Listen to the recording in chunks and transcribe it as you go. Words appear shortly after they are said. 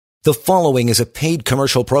The following is a paid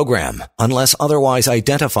commercial program. Unless otherwise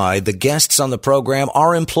identified, the guests on the program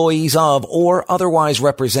are employees of or otherwise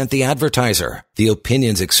represent the advertiser. The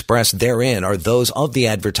opinions expressed therein are those of the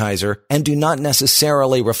advertiser and do not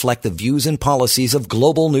necessarily reflect the views and policies of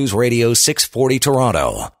Global News Radio 640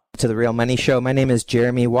 Toronto. To the Real Money Show. My name is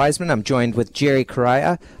Jeremy Wiseman. I'm joined with Jerry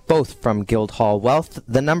Correia, both from Guildhall Wealth.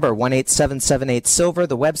 The number 1-877-8-SILVER,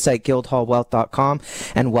 the website guildhallwealth.com,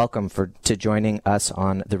 and welcome to joining us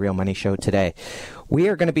on the Real Money Show today. We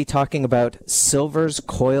are going to be talking about Silver's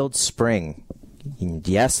Coiled Spring.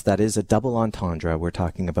 Yes, that is a double entendre. We're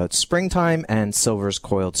talking about springtime and Silver's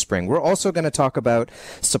Coiled Spring. We're also going to talk about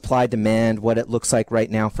supply demand, what it looks like right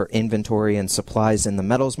now for inventory and supplies in the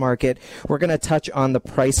metals market. We're going to touch on the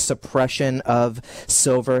price suppression of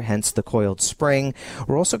silver, hence the Coiled Spring.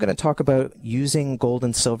 We're also going to talk about using gold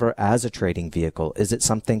and silver as a trading vehicle. Is it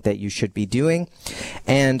something that you should be doing?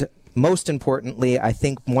 And most importantly, I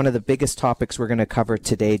think one of the biggest topics we're going to cover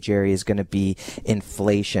today, Jerry, is going to be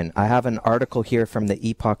inflation. I have an article here from the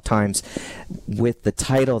Epoch Times with the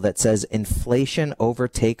title that says, "Inflation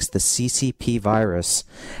Overtakes the CCP Virus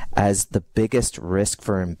as the Biggest Risk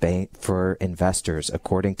for Investors,"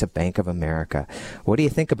 according to Bank of America. What do you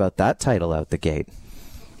think about that title out the gate?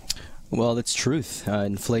 Well, it's truth.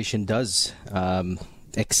 Inflation does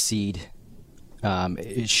exceed.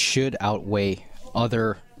 It should outweigh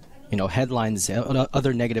other headlines,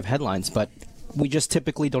 other negative headlines, but we just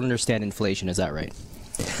typically don't understand inflation. Is that right?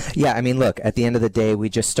 Yeah, I mean, look, at the end of the day, we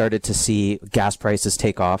just started to see gas prices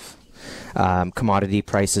take off. Commodity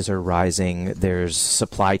prices are rising. There's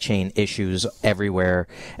supply chain issues everywhere.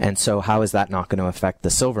 And so how is that not going to affect the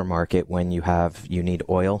silver market when you need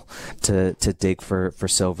oil to dig for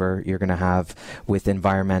silver? You're going to have with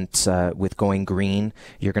going green,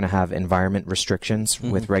 you're going to have environment restrictions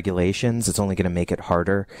with regulations. It's only going to make it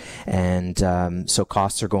harder. And so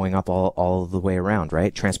costs are going up all the way around,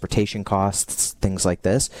 right? Transportation costs, things like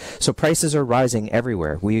this. So prices are rising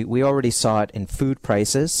everywhere. We already saw it in food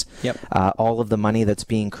prices. Yep. All of the money that's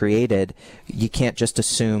being created, you can't just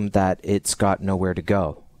assume that it's got nowhere to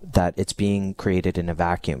go, that it's being created in a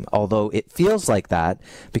vacuum. Although it feels like that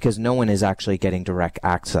because no one is actually getting direct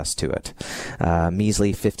access to it.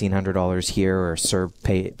 Measly $1,500 here or a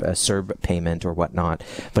CERB payment or whatnot,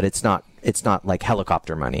 but it's not like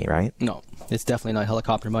helicopter money, right? No. It's definitely not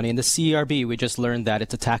helicopter money. And the CERB, we just learned that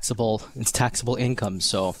it's taxable income,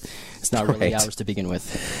 so it's not really ours to begin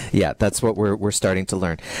with. Yeah, that's what we're starting to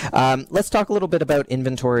learn. Let's talk a little bit about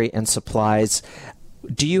inventory and supplies.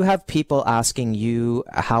 Do you have people asking you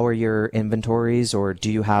how are your inventories, or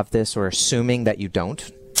do you have this, or assuming that you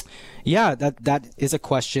don't? Yeah, that is a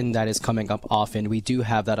question that is coming up often. We do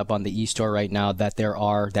have that up on the e-store right now, that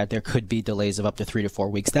there could be delays of up to 3 to 4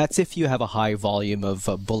 weeks. That's if you have a high volume of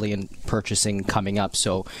bullion purchasing coming up.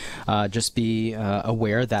 So just be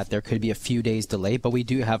aware that there could be a few days delay, but we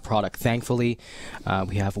do have product. Thankfully,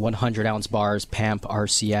 we have 100-ounce bars, PAMP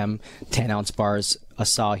RCM, 10-ounce bars,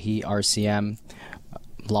 Asahi RCM.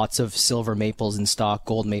 Lots of silver maples in stock.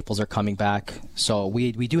 Gold maples are coming back. So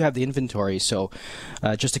we do have the inventory. So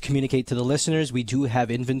just to communicate to the listeners, we do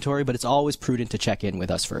have inventory, but it's always prudent to check in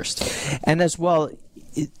with us first. And as well,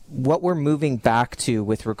 what we're moving back to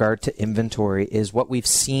with regard to inventory is what we've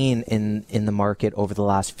seen in the market over the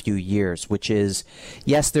last few years, which is,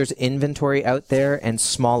 yes, there's inventory out there and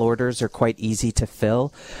small orders are quite easy to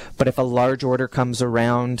fill. But if a large order comes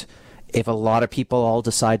around, if a lot of people all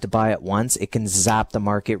decide to buy at once, it can zap the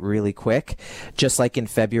market really quick. Just like in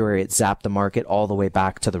February, it zapped the market all the way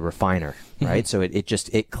back to the refiner, right? So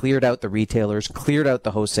it cleared out the retailers, cleared out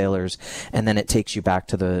the wholesalers, and then it takes you back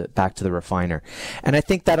to the refiner. And I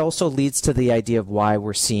think that also leads to the idea of why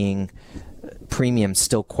we're seeing premiums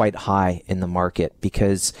still quite high in the market,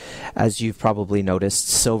 because as you've probably noticed,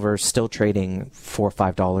 silver is still trading $4 or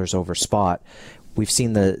 $5 over spot. We've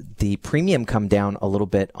seen the premium come down a little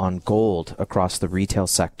bit on gold across the retail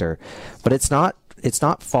sector, but it's not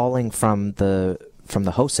falling from the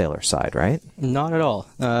wholesaler side, right? Not at all.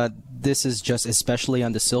 This is just, especially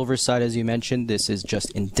on the silver side, as you mentioned, this is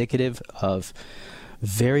just indicative of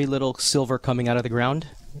very little silver coming out of the ground,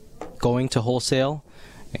 going to wholesale,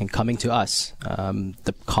 and coming to us.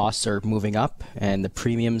 The costs are moving up, and the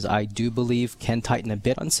premiums, I do believe, can tighten a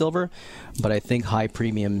bit on silver, but I think high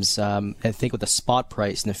premiums, I think with the spot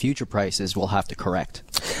price and the future prices, will have to correct.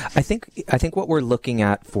 I think what we're looking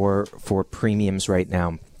at for premiums right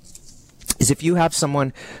now is if you have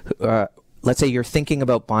someone who, let's say you're thinking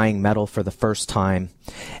about buying metal for the first time,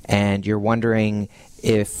 and you're wondering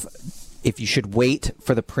if you should wait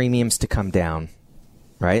for the premiums to come down,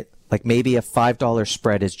 right? Like maybe a $5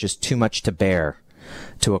 spread is just too much to bear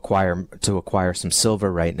to acquire some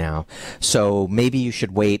silver right now. So maybe you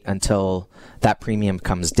should wait until that premium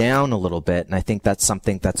comes down a little bit. And I think that's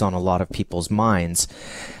something that's on a lot of people's minds.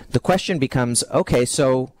 The question becomes, okay,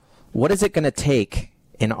 so what is it going to take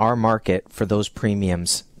in our market for those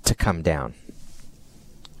premiums to come down?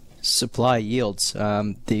 Supply yields.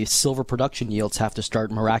 The silver production yields have to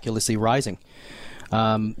start miraculously rising.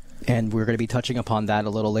 And we're going to be touching upon that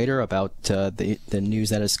a little later about the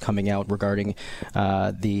news that is coming out regarding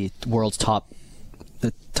the world's top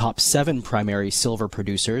 7 primary silver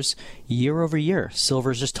producers. Year over year,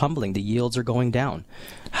 silver is just tumbling. The yields are going down.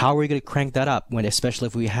 How are we going to crank that up especially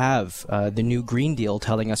if we have the new Green Deal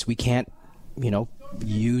telling us we can't,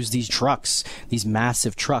 use these trucks, these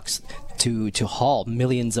massive trucks to haul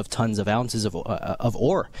millions of tons of ounces of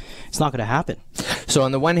ore? It's not going to happen. So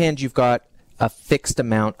on the one hand, you've got a fixed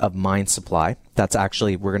amount of mine supply. That's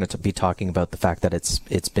actually, we're going to be talking about the fact that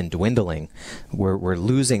it's been dwindling. We're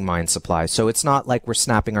losing mine supply. So it's not like we're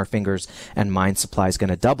snapping our fingers and mine supply is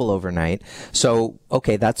going to double overnight. So,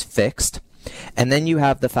 okay, that's fixed. And then you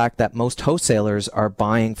have the fact that most wholesalers are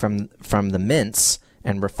buying from the mints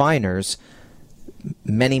and refiners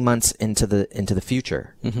many months into the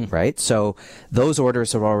future, right? So those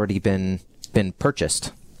orders have already been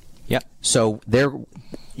purchased. Yep. So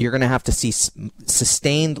you're going to have to see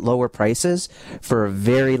sustained lower prices for a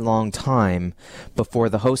very long time before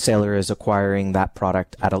the wholesaler is acquiring that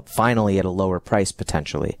product finally at a lower price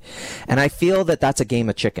potentially. And I feel that that's a game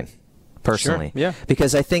of chicken, personally. Sure, yeah.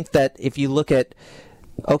 Because I think that if you look at,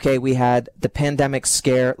 okay, we had the pandemic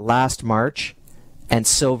scare last March, and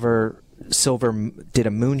silver did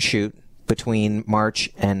a moonshoot between March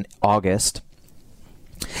and August.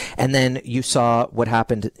 And then you saw what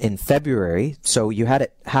happened in February. So you had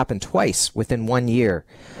it happen twice within 1 year.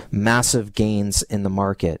 Massive gains in the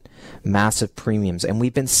market, massive premiums. And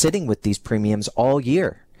we've been sitting with these premiums all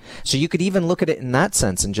year. So you could even look at it in that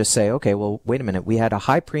sense and just say, okay, well, wait a minute. We had a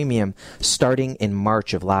high premium starting in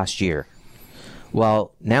March of last year.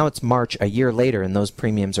 Well, now it's March a year later and those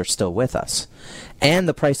premiums are still with us. And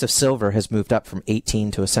the price of silver has moved up from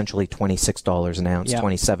 $18 to essentially $26 an ounce, yeah.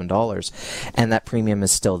 $27. And that premium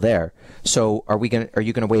is still there. So are you going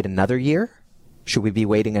to wait another year? Should we be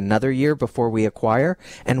waiting another year before we acquire?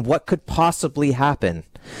 And what could possibly happen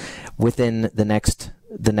within the next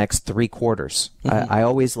 3 quarters? I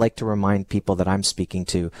always like to remind people that I'm speaking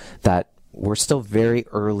to that we're still very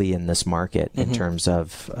early in this market in terms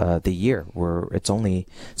of the year. It's only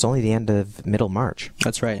the end of middle March.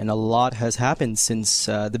 That's right, and a lot has happened since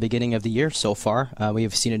the beginning of the year so far. We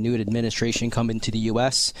have seen a new administration come into the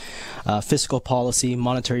U.S. Fiscal policy,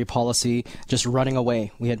 monetary policy, just running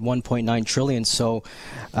away. We had 1.9 trillion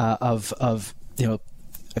of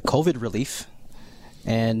a COVID relief,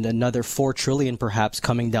 and another 4 trillion perhaps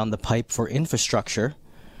coming down the pipe for infrastructure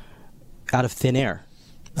out of thin air.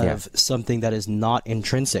 Of something that is not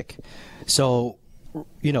intrinsic. So,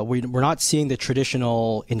 we're not seeing the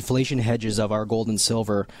traditional inflation hedges of our gold and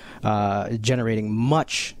silver generating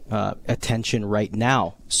much attention right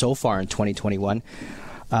now, so far in 2021,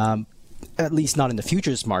 at least not in the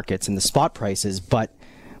futures markets and the spot prices, but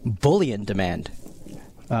bullion demand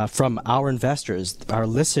from our investors, our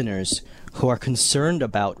listeners who are concerned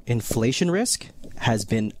about inflation risk has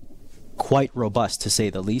been quite robust, to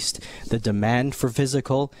say the least. The demand for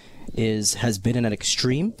physical has been in an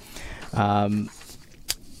extreme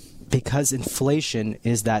because inflation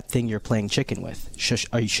is that thing you're playing chicken with.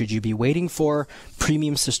 Should you be waiting for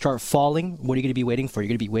premiums to start falling? What are you going to be waiting for? You're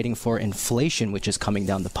going to be waiting for inflation, which is coming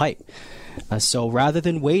down the pipe. So rather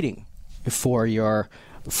than waiting for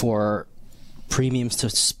premiums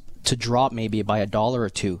to drop maybe by $1 or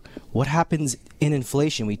 $2, what happens in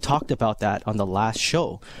inflation? We talked about that on the last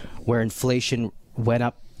show, where inflation went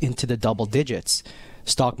up into the double digits.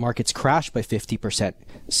 Stock markets crashed by 50%.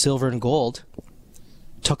 Silver and gold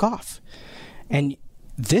took off. And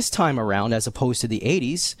this time around, as opposed to the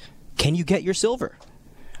 80s, can you get your silver?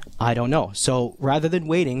 I don't know. So rather than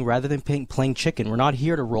waiting, rather than playing chicken, we're not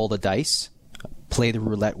here to roll the dice, play the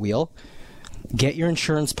roulette wheel. Get your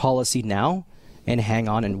insurance policy now and hang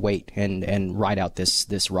on and wait and ride out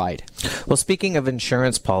this ride. Well, speaking of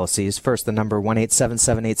insurance policies, first the number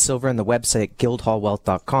 18778-SILVER and the website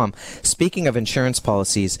guildhallwealth.com. Speaking of insurance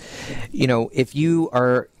policies, if you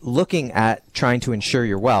are looking at trying to insure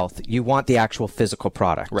your wealth, you want the actual physical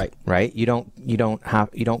product, right? You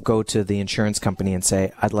don't go to the insurance company and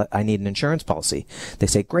say, I need an insurance policy. They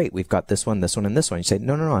say, great, we've got this one, and this one. You say,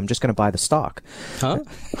 no, I'm just going to buy the stock. Huh?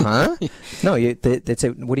 No, they say,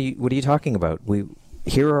 what are you talking about?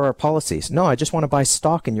 Here are our policies. No, I just want to buy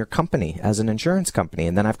stock in your company as an insurance company,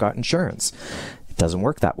 and then I've got insurance. Doesn't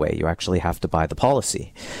work that way. You actually have to buy the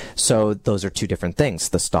policy. So those are two different things,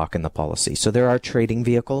 the stock and the policy. So there are trading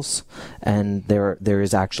vehicles, and there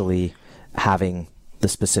is actually having the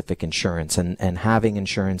specific insurance, and having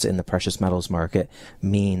insurance in the precious metals market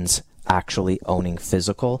means actually owning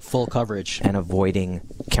physical full coverage and avoiding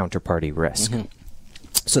counterparty risk.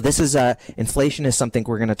 So this is inflation is something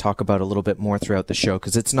we're going to talk about a little bit more throughout the show,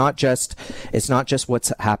 because it's not just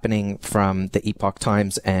what's happening from the Epoch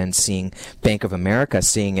Times and seeing Bank of America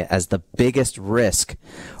seeing it as the biggest risk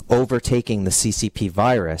overtaking the CCP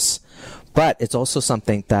virus. But it's also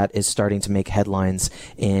something that is starting to make headlines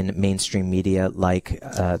in mainstream media, like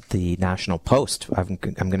the National Post. I'm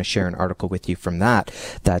going to share an article with you from that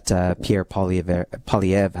Pierre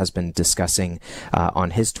Poilievre has been discussing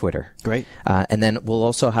on his Twitter. Great. And then we'll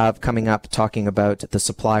also have coming up talking about the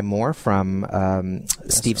supply more from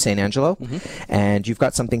Steve St. Angelo. And you've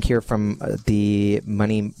got something here from the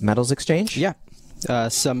Money Metals Exchange? Yeah.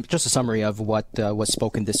 Just a summary of what was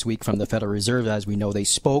spoken this week from the Federal Reserve. As we know, they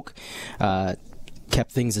spoke,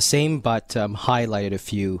 kept things the same, but highlighted a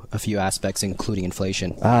few aspects, including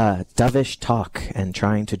inflation. Dovish talk and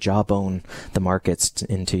trying to jawbone the markets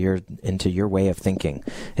into your way of thinking.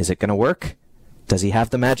 Is it going to work? Does he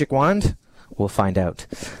have the magic wand? We'll find out.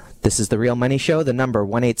 This is The Real Money Show, the number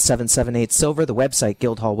 18778-SILVER, the website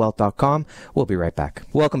guildhallwealth.com. We'll be right back.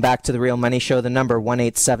 Welcome back to The Real Money Show, the number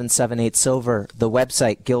 18778-SILVER, the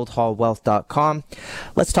website guildhallwealth.com.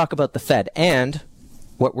 Let's talk about the Fed. And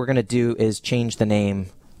what we're going to do is change the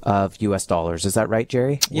name of U.S. dollars. Is that right,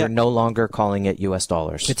 Jerry? Yep. We're no longer calling it U.S.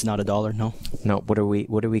 dollars. It's not a dollar, no. No, what are we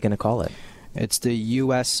going to call it? It's the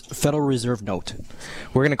U.S. Federal Reserve note.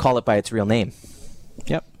 We're going to call it by its real name.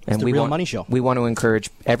 Yep. And the Real Money Show. We want to encourage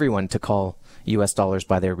everyone to call U.S. dollars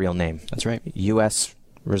by their real name. That's right. U.S.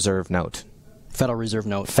 Reserve Note. Federal Reserve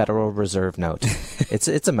Note. Federal Reserve Note.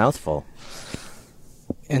 It's a mouthful.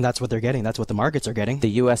 And that's what they're getting. That's what the markets are getting. The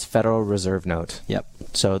U.S. Federal Reserve Note. Yep.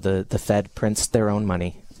 So the Fed prints their own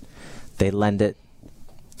money. They lend it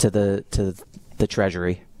to the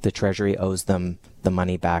Treasury. The Treasury owes them the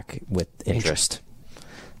money back with interest.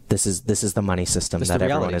 This is the money system that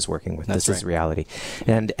everyone is working with. This is reality.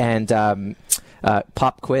 And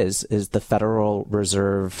pop quiz, is the Federal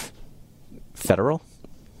Reserve federal?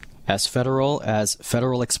 As federal as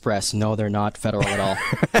Federal Express. No, they're not federal at all.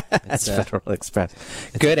 That's Federal Express.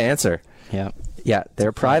 Good answer. Yeah. Yeah,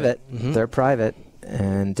 they're private. They're private.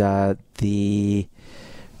 And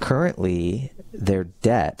currently their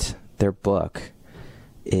debt, their book,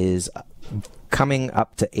 is coming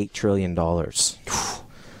up to $8 trillion.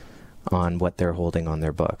 On what they're holding on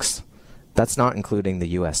their books. That's not including the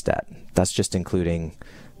U.S. debt. That's just including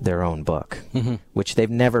their own book, which they've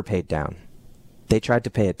never paid down. They tried to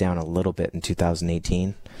pay it down a little bit in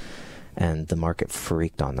 2018, and the market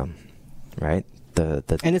freaked on them, right?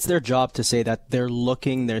 And it's their job to say that they're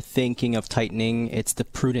thinking of tightening. It's the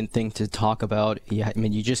prudent thing to talk about. Yeah, I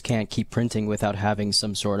mean, you just can't keep printing without having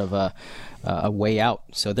some sort of a way out.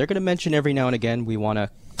 So they're going to mention every now and again, we want to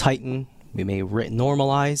tighten. We may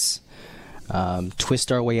normalize,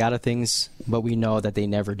 twist our way out of things, but we know that they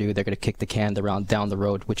never do. They're going to kick the can down the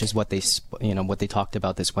road, which is what they talked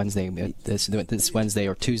about this Wednesday. This Wednesday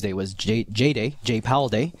or Tuesday was Jay Powell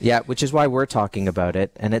Day. Yeah, which is why we're talking about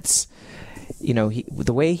it. And it's,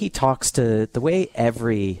 the way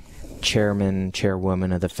every chairman,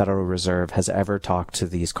 chairwoman of the Federal Reserve has ever talked to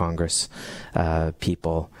these Congress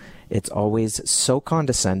people, it's always so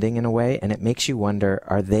condescending in a way, and it makes you wonder,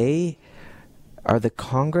 are the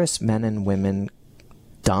congressmen and women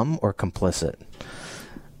dumb or complicit?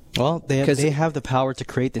 Well, they have the power to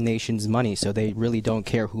create the nation's money, so they really don't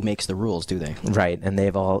care who makes the rules, do they? Right, and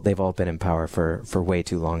they've all been in power for way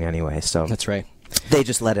too long anyway. So that's right. They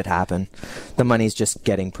just let it happen. The money's just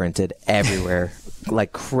getting printed everywhere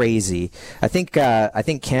like crazy. I think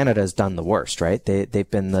Canada's done the worst, right?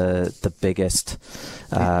 They've been the biggest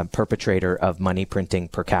perpetrator of money printing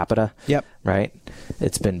per capita. Yep. Right?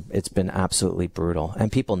 It's been absolutely brutal,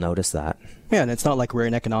 and people notice that. Yeah, and it's not like we're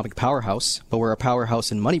an economic powerhouse, but we're a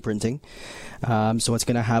powerhouse in money printing. So it's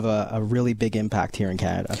going to have a really big impact here in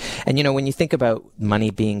Canada. And when you think about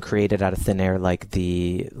money being created out of thin air, like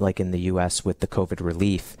in the U.S. with the COVID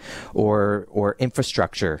relief, or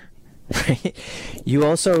infrastructure, right?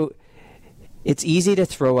 It's easy to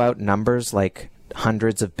throw out numbers like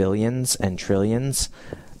hundreds of billions and trillions,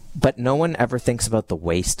 but no one ever thinks about the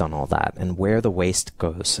waste on all that and where the waste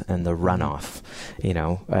goes and the runoff.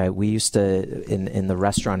 We used to, in the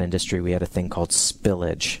restaurant industry, we had a thing called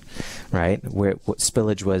spillage, right? Where what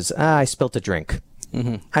spillage was, I spilt a drink.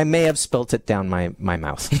 I may have spilt it down my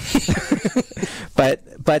mouth, but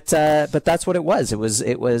that's what it was. It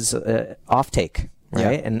was offtake.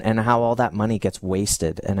 Right. Yeah. And how all that money gets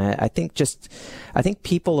wasted. And I think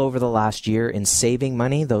people over the last year in saving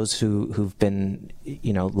money, those who've been,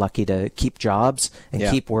 lucky to keep jobs and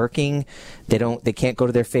keep working, they can't go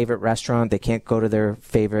to their favorite restaurant. They can't go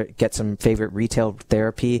to get some favorite retail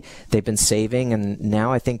therapy. They've been saving. And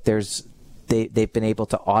now I think they've been able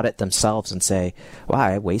to audit themselves and say, wow,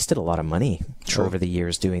 I wasted a lot of money over the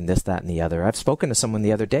years doing this, that, and the other. I've spoken to someone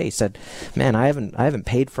the other day, said, man, I haven't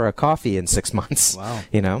paid for a coffee in 6 months. Wow.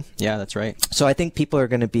 Yeah, that's right. So I think people are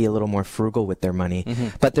going to be a little more frugal with their money,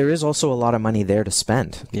 but there is also a lot of money there to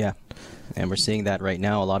spend. Yeah. And we're seeing that right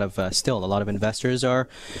now. A lot of investors are,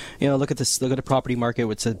 look at the property market.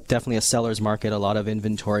 It's definitely a seller's market, a lot of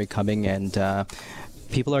inventory coming, and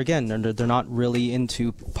people are, again, they're not really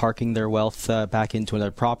into parking their wealth back into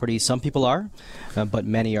another property. Some people are, but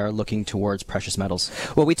many are looking towards precious metals.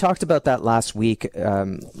 Well, we talked about that last week,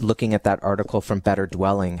 looking at that article from Better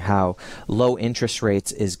Dwelling, how low interest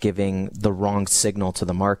rates is giving the wrong signal to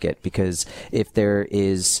the market, because if there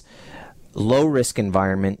is low risk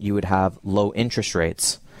environment, you would have low interest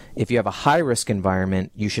rates. If you have a high risk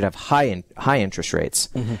environment, you should have high interest rates.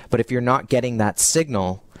 But if you're not getting that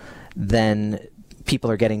signal, then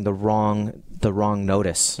people are getting the wrong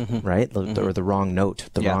notice, right? Or the wrong note,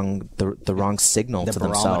 the wrong signal to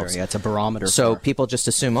themselves. Yeah, it's a barometer. So people just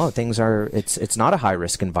assume, it's not a high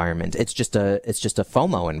risk environment. It's just a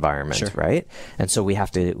FOMO environment, right? And so we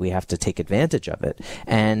have to take advantage of it.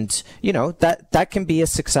 And that can be a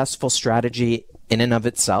successful strategy in and of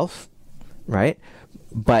itself, right?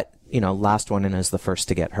 But last one in is the first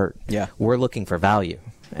to get hurt. Yeah, we're looking for value.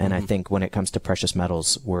 And I think when it comes to precious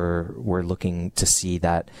metals, we're looking to see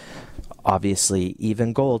that. Obviously,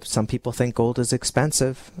 even gold. Some people think gold is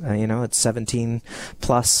expensive. It's 17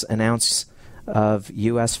 plus an ounce of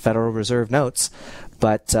U.S. Federal Reserve notes.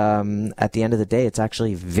 But at the end of the day, it's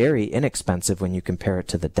actually very inexpensive when you compare it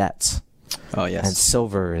to the debts. Oh, yes. And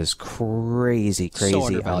silver is crazy so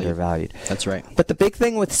undervalued. That's right. But the big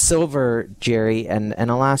thing with silver, Jerry, and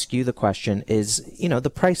I'll ask you the question, is, the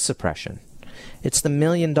price suppression. It's the $1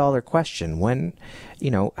 million question. When,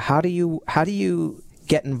 how do you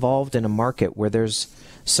get involved in a market where there's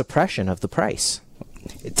suppression of the price?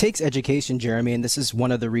 It takes education, Jeremy, and this is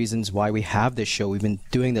one of the reasons why we have this show. We've been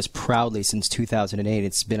doing this proudly since 2008.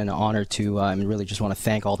 It's been an honor to, and really just want to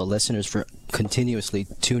thank all the listeners for continuously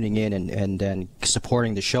tuning in and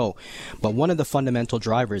supporting the show. But one of the fundamental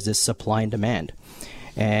drivers is supply and demand.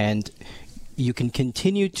 And you can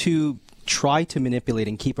continue to try to manipulate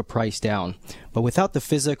and keep a price down, but without the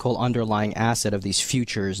physical underlying asset of these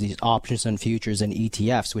futures, these options on futures and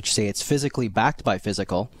ETFs, which say it's physically backed by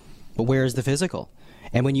physical, but where is the physical?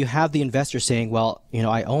 And when you have the investor saying, well,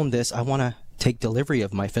 I own this, I want to take delivery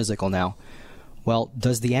of my physical now. Well,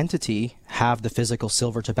 does the entity have the physical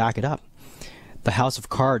silver to back it up? The house of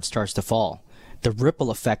cards starts to fall. The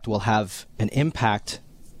ripple effect will have an impact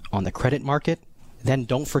on the credit market. Then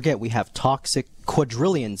don't forget, we have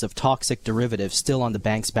quadrillions of toxic derivatives still on the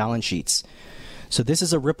bank's balance sheets. So this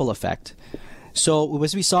is a ripple effect. So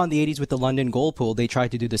as we saw in the 80s with the London gold pool, they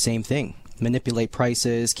tried to do the same thing. Manipulate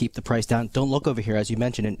prices, keep the price down. Don't look over here, as you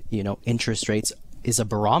mentioned, interest rates is a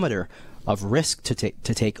barometer of risk to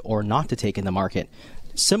take or not to take in the market.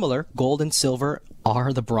 Similar, gold and silver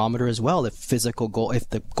are the barometer as well. If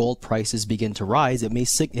the gold prices begin to rise, it may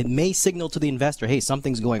signal to the investor, hey,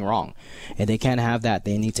 something's going wrong, and they can't have that.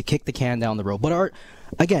 They need to kick the can down the road. But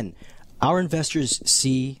our investors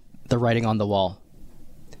see the writing on the wall.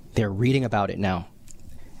 They're reading about it now.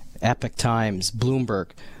 Epoch Times, Bloomberg,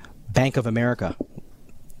 Bank of America.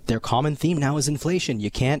 Their common theme now is inflation.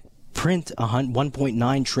 You can't print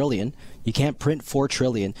 1.9 trillion. You can't print 4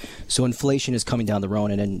 trillion. So inflation is coming down the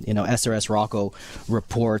road. And SRS Rocco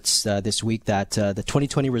reports this week that the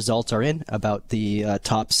 2020 results are in about the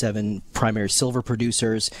top 7 primary silver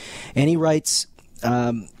producers. And he writes,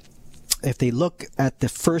 if they look at the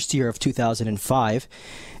first year of 2005,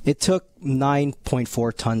 it took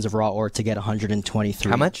 9.4 tons of raw ore to get 123.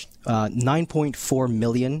 How much? 9.4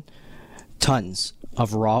 million tons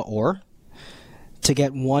of raw ore to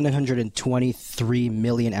get 123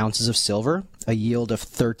 million ounces of silver, a yield of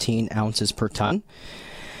 13 ounces per ton.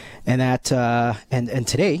 And that and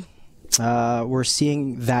today we're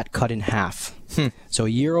seeing that cut in half. So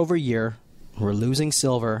year over year, we're losing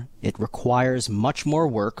silver. It requires much more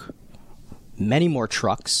work, many more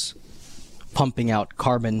trucks pumping out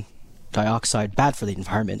carbon dioxide, bad for the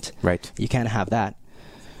environment. Right. You can't have that.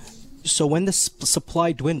 So when the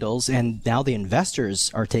supply dwindles, and now the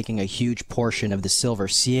investors are taking a huge portion of the silver,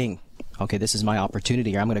 seeing okay, this is my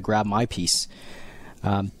opportunity, or I'm going to grab my piece.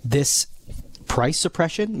 This price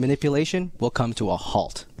suppression manipulation will come to a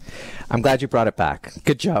halt. I'm glad you brought it back.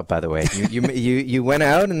 Good job, by the way. You went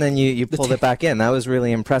out and then you pulled it back in. That was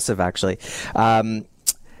really impressive, actually.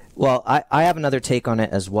 Well, I have another take on it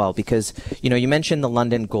as well, because, you mentioned the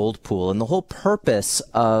London gold pool, and the whole purpose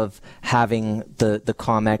of having the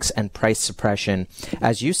COMEX and price suppression,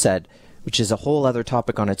 as you said, which is a whole other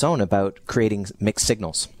topic on its own, about creating mixed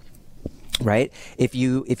signals. Right? If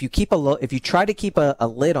you try to keep a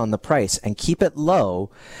lid on the price and keep it low,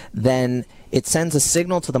 then it sends a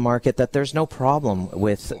signal to the market that there's no problem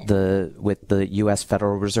with the U.S.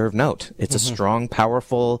 Federal Reserve note. It's a strong,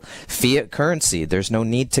 powerful fiat currency. There's no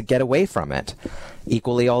need to get away from it.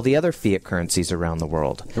 Equally, all the other fiat currencies around the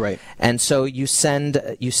world. Right. And so you send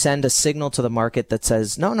a signal to the market that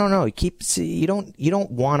says, no. You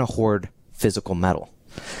don't want to hoard physical metal.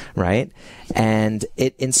 Right? And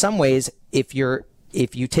in some ways, if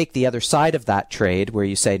you take the other side of that trade, where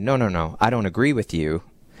you say, no, I don't agree with you,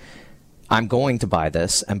 I'm going to buy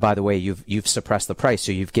this, and by the way, you've suppressed the price,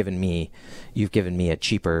 so you've given me a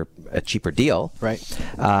cheaper deal. Right.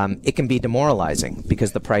 It can be demoralizing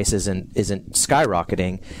because the price isn't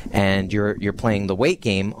skyrocketing, and you're playing the wait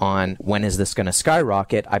game on when is this going to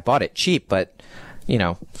skyrocket. I bought it cheap, but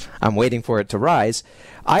I'm waiting for it to rise.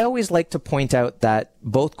 I always like to point out that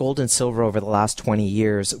both gold and silver over the last 20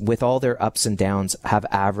 years, with all their ups and downs, have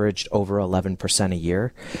averaged over 11% a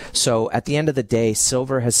year. So at the end of the day,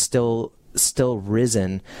 silver has still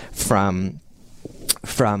risen from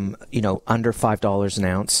under $5 an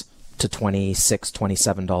ounce to $26,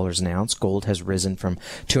 $27 an ounce. Gold has risen from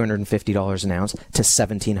 $250 an ounce to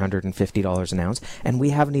 $1,750 an ounce, and we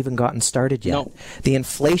haven't even gotten started yet. No. The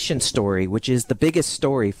inflation story, which is the biggest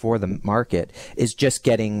story for the market, is just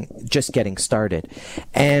getting started.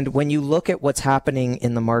 And when you look at what's happening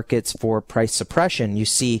in the markets for price suppression, you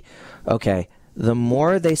see, okay, the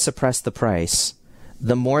more they suppress the price,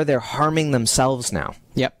 the more they're harming themselves now.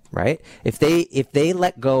 Yep. Right? If they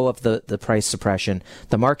let go of the price suppression,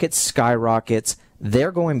 the market skyrockets,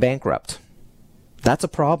 they're going bankrupt. That's a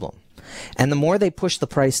problem. And the more they push the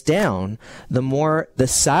price down, the more the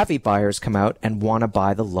savvy buyers come out and want to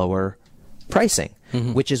buy the lower pricing,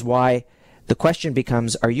 which is why the question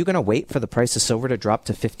becomes, are you going to wait for the price of silver to drop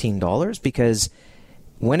to $15? Because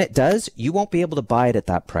when it does, you won't be able to buy it at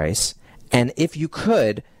that price. And if you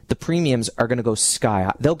could, the premiums are going to go sky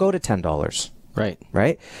high. They'll go to $10.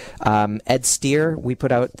 Right. Ed Steer, we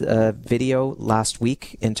put out a video last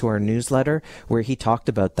week into our newsletter where he talked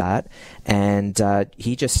about that, and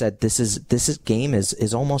he just said this game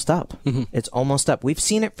is almost up. It's almost up. We've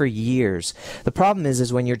seen it for years. The problem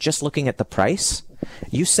is when you're just looking at the price,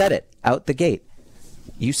 you said it out the gate.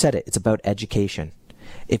 You said it. It's about education.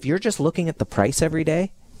 If you're just looking at the price every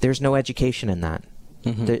day, there's no education in that.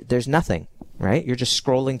 There's nothing. Right? You're just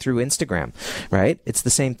scrolling through Instagram, right? It's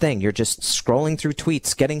the same thing. You're just scrolling through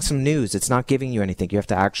tweets, getting some news. It's not giving you anything. You have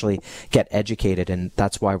to actually get educated, and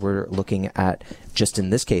that's why we're looking at, just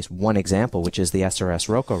in this case, one example, which is the SRS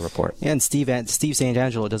ROCO report. Yeah, and Steve St.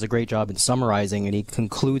 Angelo does a great job in summarizing, and he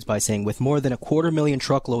concludes by saying, with more than 250,000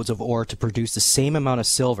 truckloads of ore to produce the same amount of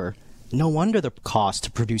silver, no wonder the cost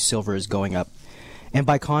to produce silver is going up. And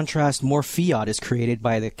by contrast, more fiat is created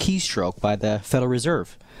by the keystroke, by the Federal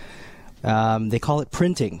Reserve. They call it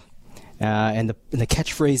printing, and the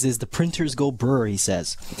catchphrase is "the printers go brr," he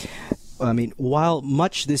says. I mean, while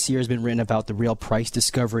much this year has been written about the real price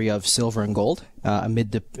discovery of silver and gold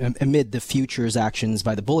amid the futures actions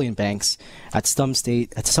by the bullion banks, at some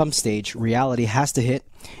stage reality has to hit,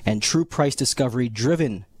 and true price discovery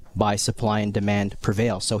driven by supply and demand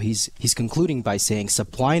prevail. So he's concluding by saying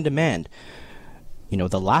supply and demand,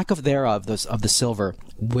 the lack of thereof of the silver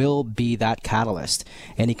will be that catalyst.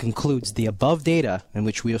 And he concludes the above data, in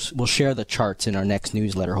which we'll share the charts in our next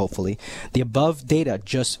newsletter, hopefully. The above data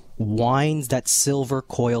just winds that silver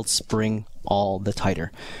coiled spring all the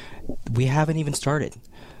tighter. We haven't even started.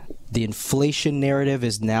 The inflation narrative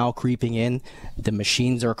is now creeping in. The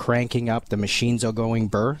machines are cranking up. The machines are going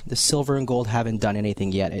burr. The silver and gold haven't done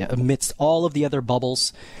anything yet. Amidst all of the other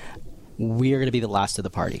bubbles, we are going to be the last of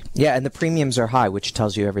the party. Yeah, and the premiums are high, which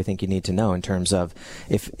tells you everything you need to know in terms of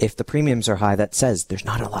if the premiums are high, that says there's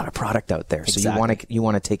not a lot of product out there. Exactly. So you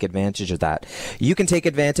want to take advantage of that. You can take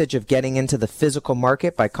advantage of getting into the physical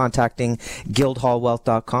market by contacting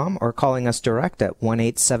guildhallwealth.com or calling us direct at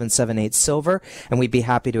 1-877-8-SILVER, and we'd be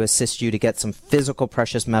happy to assist you to get some physical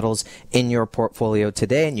precious metals in your portfolio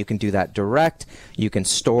today, and you can do that direct. You can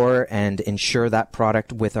store and insure that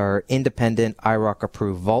product with our independent IROC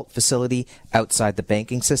approved vault facility outside the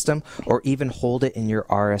banking system, or even hold it in your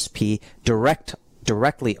RSP direct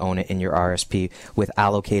directly own it in your RSP with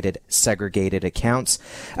allocated, segregated accounts.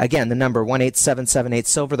 Again, the number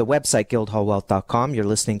 18778-SILVER, the website guildhallwealth.com. You're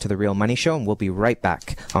listening to The Real Money Show, and we'll be right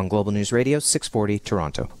back on Global News Radio, 640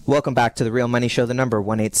 Toronto. Welcome back to The Real Money Show, the number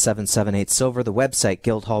 18778-SILVER, the website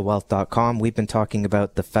guildhallwealth.com. We've been talking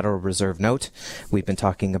about the Federal Reserve note. We've been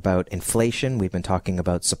talking about inflation. We've been talking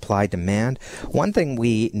about supply demand. One thing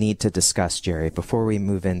we need to discuss, Jerry, before we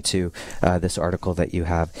move into this article that you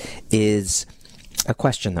have, is a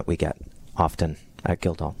question that we get often at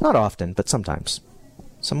Guildhall. Not often, but sometimes.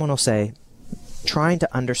 Someone will say, trying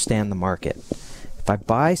to understand the market. If I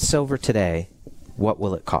buy silver today, what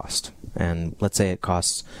will it cost? And let's say it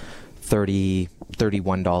costs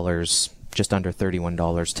 $31, just under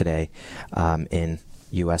 $31 today in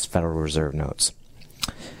U.S. Federal Reserve notes.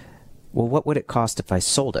 Well, what would it cost if I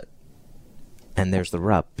sold it? And there's the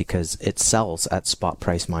rub, because it sells at spot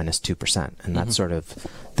price minus 2%, and that's sort of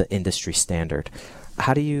the industry standard.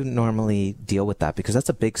 How do you normally deal with that? Because that's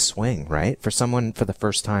a big swing, right? For someone for the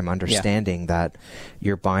first time understanding that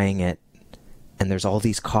you're buying it and there's all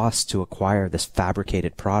these costs to acquire this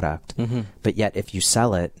fabricated product, but yet if you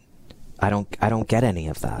sell it, I don't get any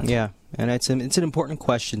of that. Yeah. And it's an important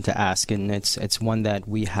question to ask, and it's one that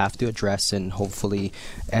we have to address and hopefully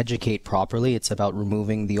educate properly. It's about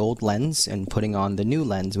removing the old lens and putting on the new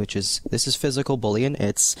lens, this is physical bullion.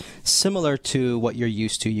 It's similar to what you're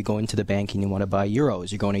used to. You go into the bank and you want to buy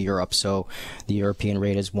euros. You're going to Europe, so the European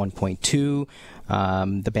rate is 1.2.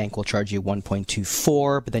 The bank will charge you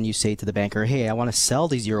 1.24, but then you say to the banker, hey, I want to sell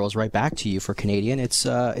these euros right back to you for Canadian.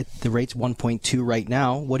 The rate's 1.2 right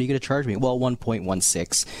now. What are you going to charge me? Well,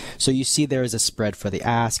 1.16. So you see there is a spread for the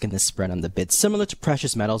ask and the spread on the bid, similar to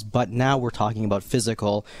precious metals, but now we're talking about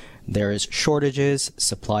physical. There is shortages,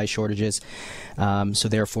 supply shortages. So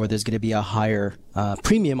therefore, there's going to be a higher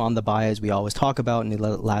premium on the buy, as we always talk about in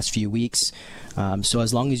the last few weeks. So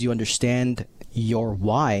as long as you understand your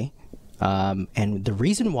why, and the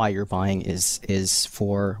reason why you're buying is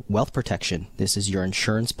for wealth protection. This is your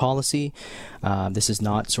insurance policy. This is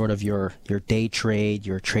not sort of your day trade,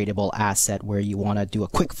 your tradable asset where you want to do a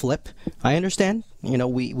quick flip. I understand.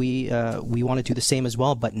 We want to do the same as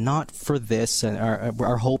well, but not for this. And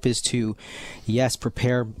our hope is to, yes,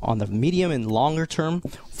 prepare on the medium and longer term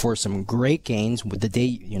for some great gains. With the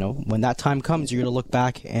day, when that time comes, you're going to look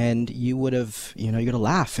back and you would have, you're going to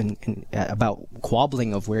laugh and about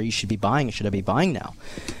quabbling of where you should be buying. Should I be buying now?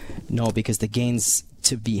 No, because the gains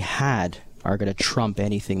to be had are going to trump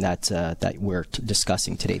anything that we're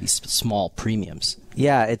discussing today, these small premiums.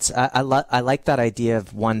 Yeah, I like that idea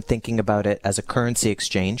of one thinking about it as a currency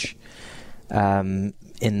exchange, in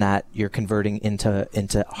that you're converting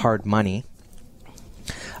into hard money.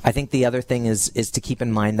 I think the other thing is to keep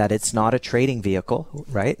in mind that it's not a trading vehicle,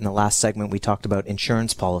 right? In the last segment, we talked about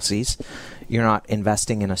insurance policies. You're not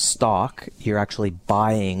investing in a stock. You're actually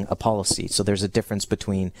buying a policy. So there's a difference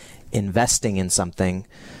between investing in something,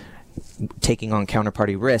 taking on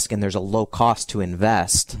counterparty risk, and there's a low cost to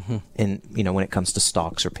invest in, when it comes to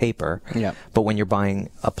stocks or paper. Yeah. But when you're buying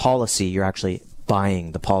a policy, you're actually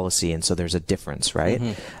buying the policy, and so there's a difference, right?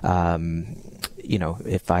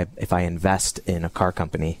 If I invest in a car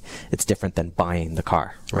company, it's different than buying the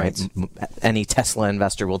car, right? Any Tesla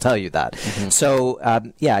investor will tell you that. So,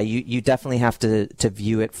 you definitely have to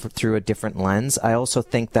view it through a different lens. I also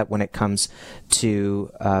think that when it comes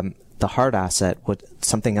to the hard asset,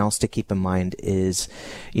 something else to keep in mind is,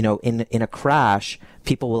 in a crash,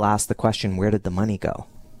 people will ask the question, where did the money go?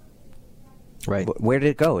 Right. Where did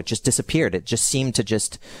it go? It just disappeared. It just seemed to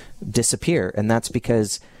just disappear. And that's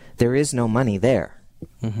because there is no money there.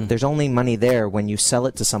 There's only money there when you sell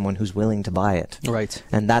it to someone who's willing to buy it. Right.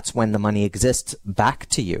 And that's when the money exists back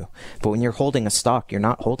to you. But when you're holding a stock, you're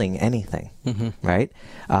not holding anything, right?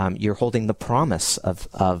 You're holding the promise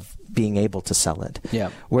of being able to sell it.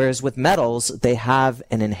 Yeah. Whereas with metals, they have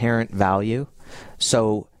an inherent value.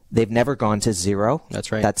 So they've never gone to zero.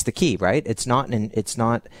 That's right. That's the key, right? It's not an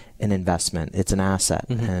investment. It's an asset.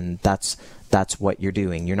 And that's what you're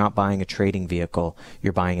doing. You're not buying a trading vehicle.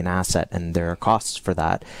 You're buying an asset, and there are costs for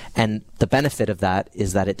that. And the benefit of that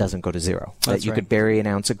is that it doesn't go to zero. That you could bury an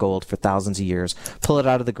ounce of gold for thousands of years, pull it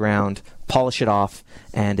out of the ground, polish it off,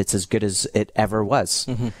 and it's as good as it ever was.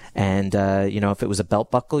 And, if it was a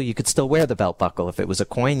belt buckle, you could still wear the belt buckle. If it was a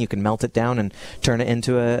coin, you can melt it down and turn it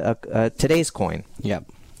into a today's coin. Yep.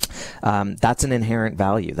 That's an inherent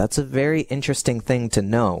value. That's a very interesting thing to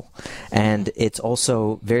know. And it's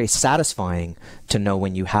also very satisfying to know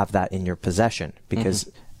when you have that in your possession,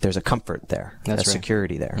 because there's a comfort there,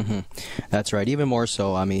 security there. That's right. Even more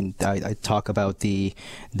so, I talk about the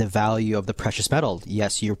value of the precious metal.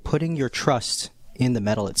 Yes, you're putting your trust in the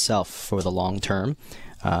metal itself for the long term.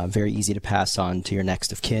 Very easy to pass on to your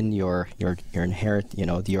next of kin, your your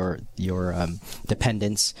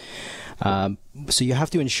dependents. So you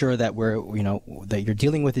have to ensure that that you're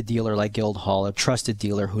dealing with a dealer like Guildhall, a trusted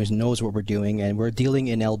dealer who knows what we're doing, and we're dealing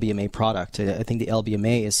in LBMA product. I think the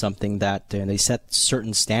LBMA is something that they set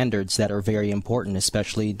certain standards that are very important,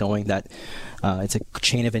 especially knowing that it's a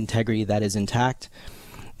chain of integrity that is intact,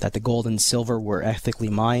 that the gold and silver were ethically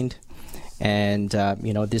mined. And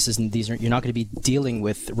you're not going to be dealing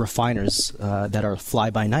with refiners that are fly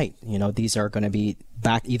by night. These are going to be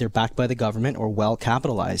either backed by the government or well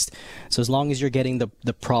capitalized. So as long as you're getting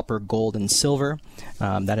the proper gold and silver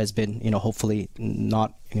that has been hopefully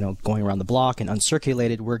not going around the block and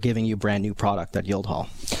uncirculated, we're giving you brand new product at Guildhall.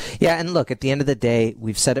 Yeah, and look, at the end of the day,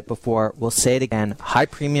 we've said it before, we'll say it again, high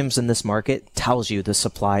premiums in this market tells you the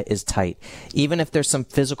supply is tight. Even if there's some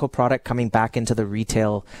physical product coming back into the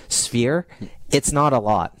retail sphere, it's not a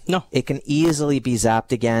lot. No. It can easily be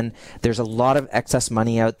zapped again. There's a lot of excess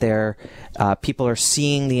money out there. People are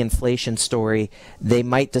seeing the inflation story. They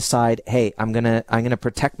might decide, hey, I'm gonna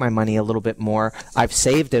protect my money a little bit more. I've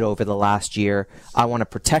saved it over the last year. I want to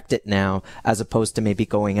protect it now, as opposed to maybe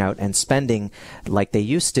going out and spending like they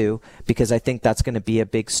used to, because I think that's going to be a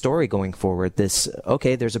big story going forward.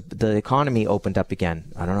 The economy opened up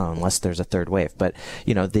again. I don't know, unless there's a third wave, but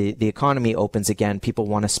the economy opens again. People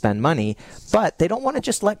want to spend money, but they don't want to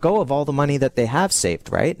just let go of all the money that they have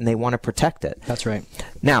saved, right? And they want to protect it. That's right.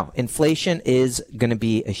 Now, inflation is going to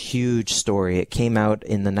be a huge story. It came out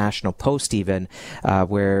in the National Post even,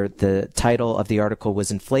 where the title of the article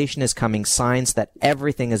was "Inflation is Coming, Signs That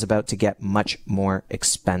Everything is About to Get Much More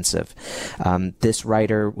Expensive." This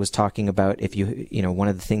writer was talking about, one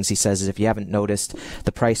of the things he says is, if you haven't noticed,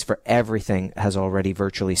 the price for everything has already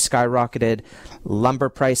virtually skyrocketed. Lumber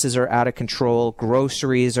prices are out of control.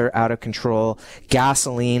 Groceries are out of control.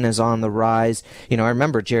 Gasoline is on the rise. I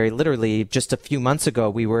remember, Jerry, literally just a few months ago,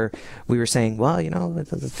 we were saying, well,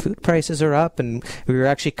 the food prices are up, and we were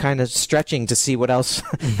actually kind of stretching to see what else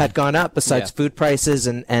had gone up besides food prices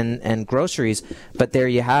and groceries. But there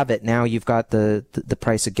you have it. Now you've got the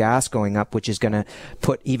price of gas going up, which is going to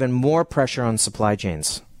put even more pressure on supply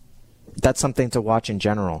chains. That's something to watch in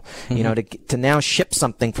general. To now ship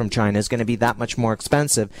something from China is going to be that much more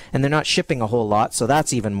expensive, and they're not shipping a whole lot, so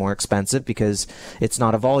that's even more expensive because it's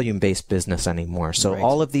not a volume-based business anymore. So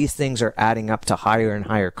all of these things are adding up to higher and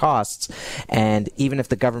higher costs. And even if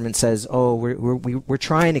the government says, "Oh, we're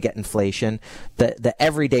trying to get inflation," the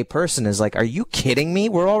everyday person is like, "Are you kidding me?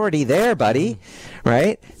 We're already there, buddy."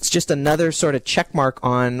 Right? It's just another sort of check mark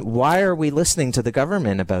on why are we listening to the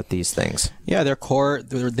government about these things? Yeah, their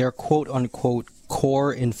quote-unquote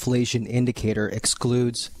core inflation indicator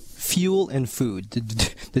excludes fuel and food,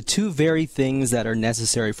 the two very things that are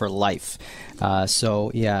necessary for life.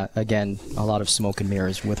 Again, a lot of smoke and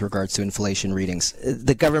mirrors with regards to inflation readings.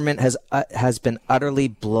 The government has been utterly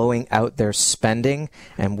blowing out their spending,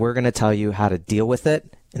 and we're going to tell you how to deal with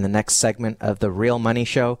it in the next segment of The Real Money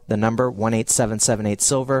Show. The number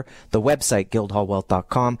 18778-SILVER, the website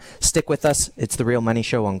guildhallwealth.com. Stick with us. It's The Real Money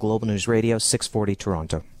Show on Global News Radio 640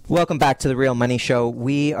 Toronto. Welcome back to The Real Money Show.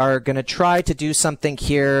 We are going to try to do something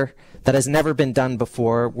here that has never been done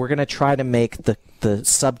before. We're going to try to make the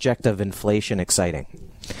subject of inflation exciting.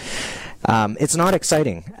 It's not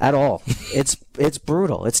exciting at all. It's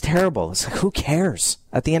brutal. It's terrible. It's like, who cares?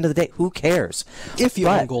 At the end of the day, who cares? If you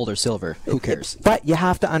own gold or silver, who cares? But you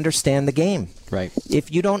have to understand the game. Right.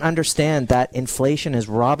 If you don't understand that inflation is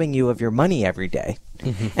robbing you of your money every day,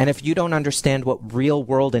 and if you don't understand what real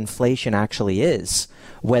world inflation actually is,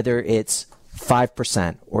 whether it's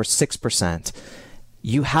 5% or 6%,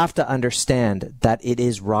 you have to understand that it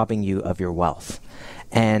is robbing you of your wealth.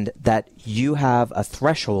 And that you have a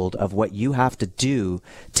threshold of what you have to do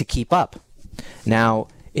to keep up. Now,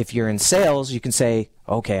 if you're in sales, you can say,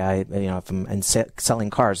 okay, if I'm selling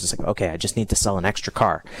cars, it's like, okay, I just need to sell an extra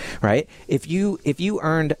car, right? If you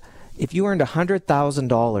earned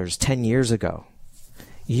 $100,000 10 years ago,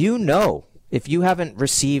 if you haven't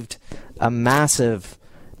received a massive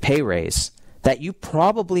pay raise, that you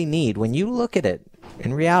probably need, when you look at it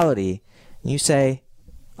in reality, you say,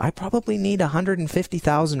 I probably need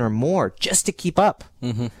 $150,000 or more just to keep up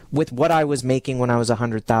with what I was making when I was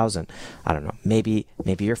 $100,000. I don't know. Maybe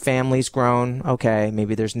your family's grown. Okay.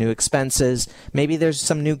 Maybe there's new expenses. Maybe there's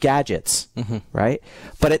some new gadgets, right?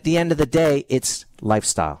 But at the end of the day, it's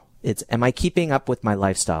lifestyle. Am I keeping up with my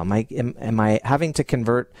lifestyle? Am I having to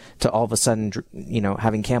convert to all of a sudden,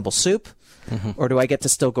 having Campbell's soup? Or do I get to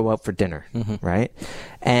still go out for dinner, right?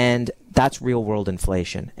 And that's real world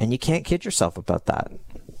inflation. And you can't kid yourself about that.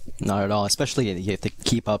 Not at all. Especially you have to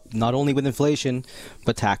keep up not only with inflation,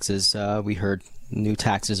 but taxes. We heard new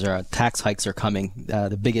tax hikes are coming,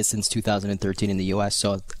 the biggest since 2013 in the U.S.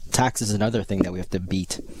 So tax is another thing that we have to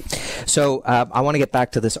beat. So I want to get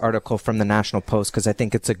back to this article from the National Post because I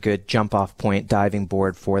think it's a good jump-off point, diving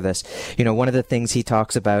board for this. You know, one of the things he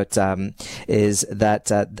talks about is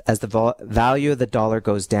that as the value of the dollar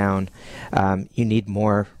goes down, you need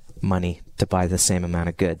more money to buy the same amount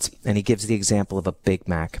of goods. And he gives the example of a Big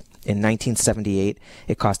Mac. In 1978,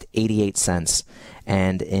 it cost 88 cents.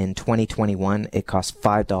 And in 2021, it cost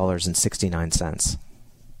 $5.69.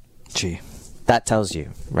 Gee. That tells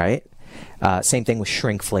you, right? Same thing with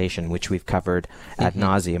shrinkflation, which we've covered ad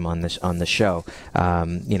nauseum on the show.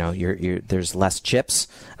 You know, there's less chips,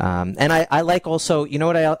 and I like also. You know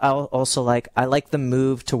what I'll also like? I like the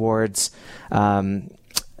move towards,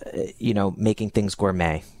 you know, making things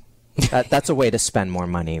gourmet. That's a way to spend more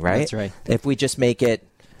money, right? That's right. If we just make it,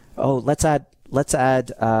 let's add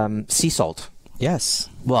sea salt. Yes.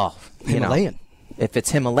 Well, Himalayan. You know, if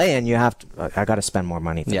it's Himalayan, you have to. I got to spend more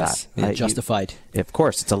money for that. Yes, justified. Of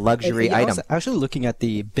course, it's a luxury item. Actually, looking at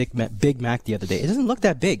the Big Mac the other day, it doesn't look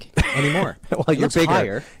that big anymore. Well, you're bigger.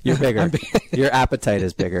 Higher. You're bigger. Your appetite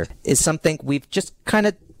is bigger. Is something we've just kind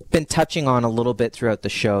of been touching on a little bit throughout the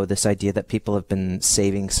show. This idea that people have been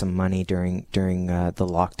saving some money during the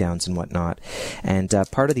lockdowns and whatnot. And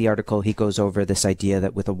part of the article, he goes over this idea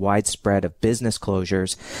that with a widespread of business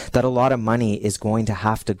closures, that a lot of money is going to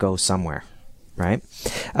have to go somewhere. Right?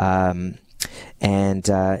 And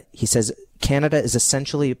he says Canada is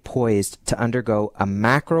essentially poised to undergo a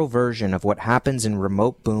macro version of what happens in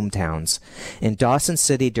remote boom towns. In Dawson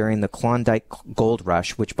City during the Klondike Gold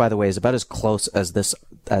Rush, which, by the way, is about as close as this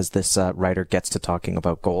writer gets to talking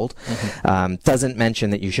about gold, doesn't mention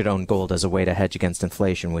that you should own gold as a way to hedge against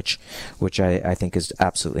inflation, which I think is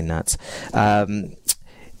absolutely nuts.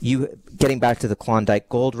 Getting back to the Klondike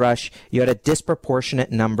Gold Rush, you had a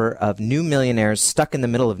disproportionate number of new millionaires stuck in the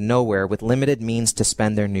middle of nowhere with limited means to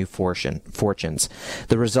spend their new fortunes.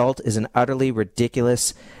 The result is an utterly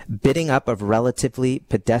ridiculous bidding up of relatively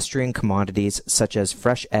pedestrian commodities such as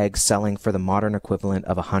fresh eggs selling for the modern equivalent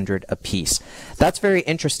of $100 apiece. That's very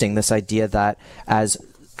interesting, this idea that as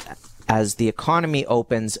the economy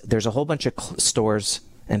opens, there's a whole bunch of stores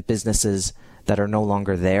and businesses that are no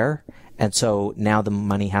longer there. And so now the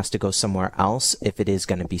money has to go somewhere else if it is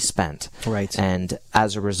going to be spent. Right. And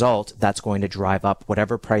as a result, that's going to drive up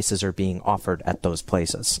whatever prices are being offered at those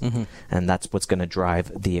places. And that's what's going to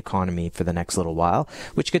drive the economy for the next little while,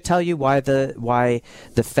 which could tell you why the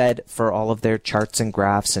Fed, for all of their charts and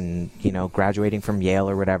graphs and, you know, graduating from Yale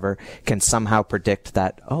or whatever, can somehow predict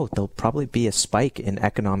that, there'll probably be a spike in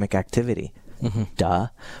economic activity. Duh.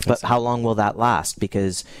 But how long will that last?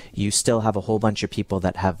 Because you still have a whole bunch of people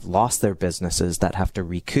that have lost their businesses that have to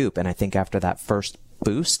recoup. And I think after that first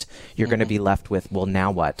boost, you're going to be left with, well,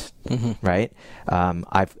 now what? Right?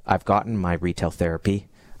 I've gotten my retail therapy.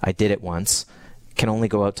 I did it once. Can only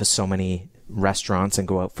go out to so many restaurants and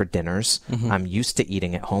go out for dinners. I'm used to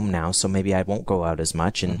eating at home now, so maybe I won't go out as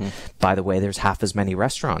much. And by the way, there's half as many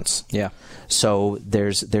restaurants. Yeah. So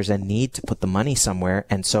there's a need to put the money somewhere.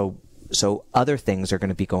 And so other things are going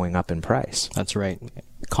to be going up in price. That's right.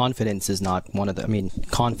 Confidence is not one of the,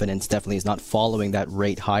 confidence definitely is not following that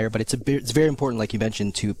rate higher, but it's very important, like you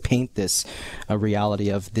mentioned, to paint this reality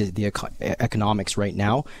of the economics right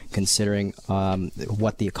now, considering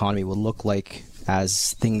what the economy will look like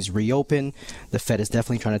as things reopen. The Fed is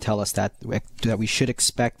definitely trying to tell us that we should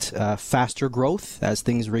expect faster growth as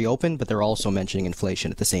things reopen, but they're also mentioning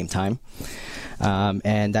inflation at the same time.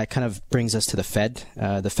 And that kind of brings us to the Fed.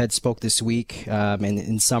 The Fed spoke this week, and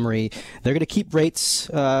in summary, they're going to keep rates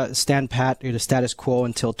stand pat, the status quo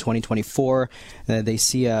until 2024. They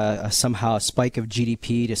see somehow a spike of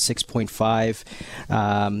GDP to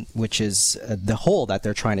 6.5, which is the hole that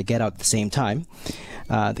they're trying to get out at the same time.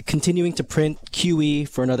 They're continuing to print QE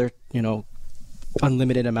for another,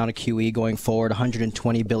 unlimited amount of QE going forward.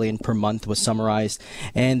 120 billion per month was summarized,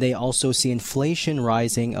 and they also see inflation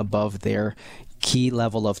rising above their key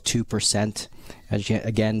level of 2%.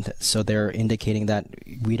 Again, so they're indicating that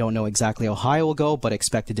we don't know exactly how high it will go, but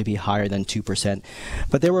expected to be higher than 2%.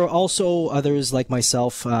 But there were also others like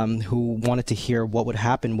myself who wanted to hear what would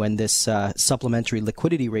happen when this supplementary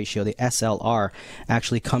liquidity ratio, the SLR,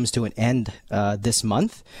 actually comes to an end this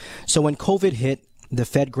month. So when COVID hit, the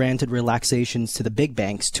Fed granted relaxations to the big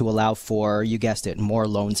banks to allow for, you guessed it, more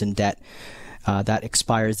loans and debt. That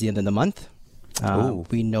expires the end of the month.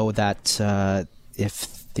 We know that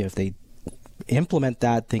if they implement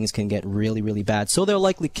that, things can get really, really bad. So they'll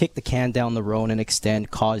likely kick the can down the road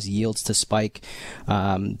and cause yields to spike,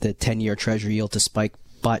 the 10-year Treasury yield to spike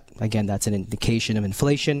But again, that's an indication of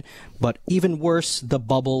inflation. But even worse, the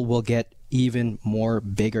bubble will get even more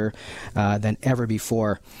bigger than ever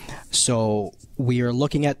before. So we are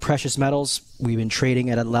looking at precious metals. We've been trading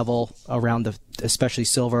at a level around especially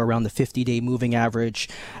silver, around the 50-day moving average,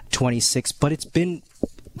 26. But it's been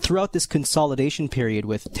throughout this consolidation period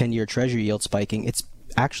with 10-year treasury yield spiking, it's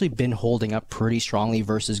actually been holding up pretty strongly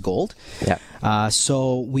versus gold. Yeah.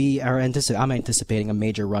 So I'm anticipating a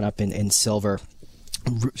major run up in silver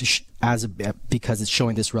because it's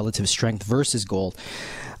showing this relative strength versus gold.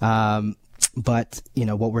 But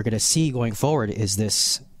what we're going to see going forward is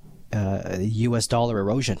this U.S. dollar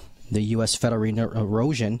erosion, the U.S. Federal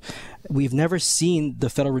erosion. We've never seen the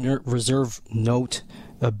Federal Reserve note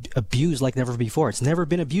abused like never before. It's never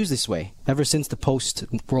been abused this way ever since the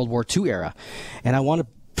post-World War II era. And I want to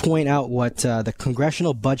point out what the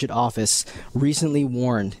Congressional Budget Office recently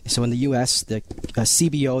warned. So in the U.S., the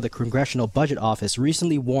CBO, the Congressional Budget Office,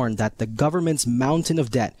 recently warned that the government's mountain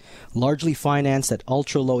of debt, largely financed at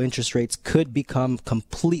ultra-low interest rates, could become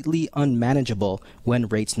completely unmanageable when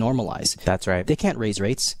rates normalize. That's right. They can't raise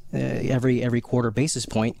rates. Every quarter basis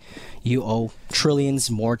point, you owe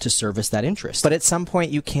trillions more to service that interest. But at some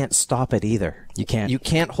point, you can't stop it either. You can't. You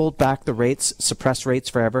can't hold back the rates, suppress rates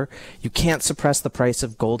forever. You can't suppress the price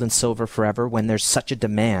of gold and silver forever when there's such a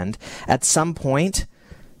demand. At some point,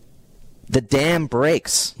 the dam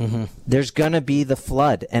breaks. Mm-hmm. There's going to be the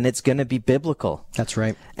flood, and it's going to be biblical. That's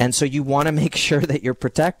right. And so you want to make sure that you're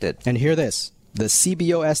protected. And hear this. The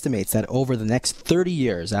CBO estimates that over the next 30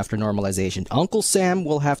 years after normalization, Uncle Sam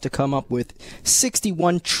will have to come up with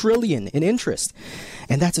 $61 trillion in interest.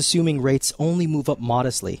 And that's assuming rates only move up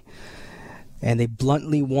modestly. And they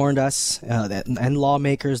bluntly warned us and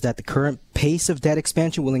lawmakers that the current pace of debt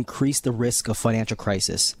expansion will increase the risk of financial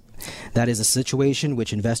crisis. That is a situation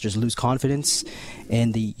which investors lose confidence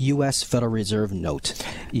in the U.S. Federal Reserve note.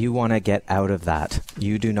 You want to get out of that.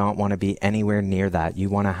 You do not want to be anywhere near that. You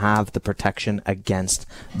want to have the protection against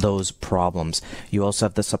those problems. You also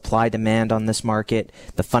have the supply demand on this market.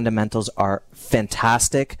 The fundamentals are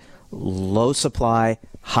fantastic. Low supply,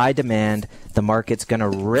 high demand. The market's going to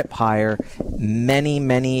rip higher.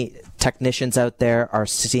 Many technicians out there are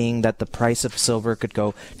seeing that the price of silver could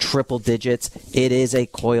go triple digits. It is a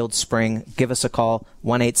coiled spring. Give us a call,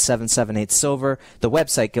 1-877-8-SILVER. The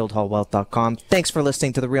website, guildhallwealth.com. Thanks for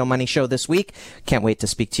listening to The Real Money Show this week. Can't wait to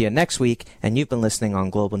speak to you next week. And you've been listening on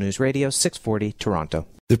Global News Radio, 640 Toronto.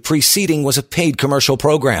 The preceding was a paid commercial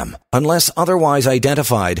program. Unless otherwise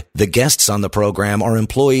identified, the guests on the program are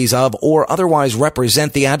employees of or otherwise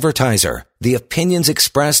represent the advertiser. The opinions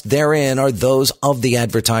expressed therein are those of the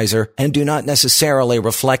advertiser and do not necessarily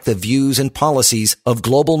reflect the views and policies of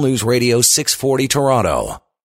Global News Radio 640 Toronto.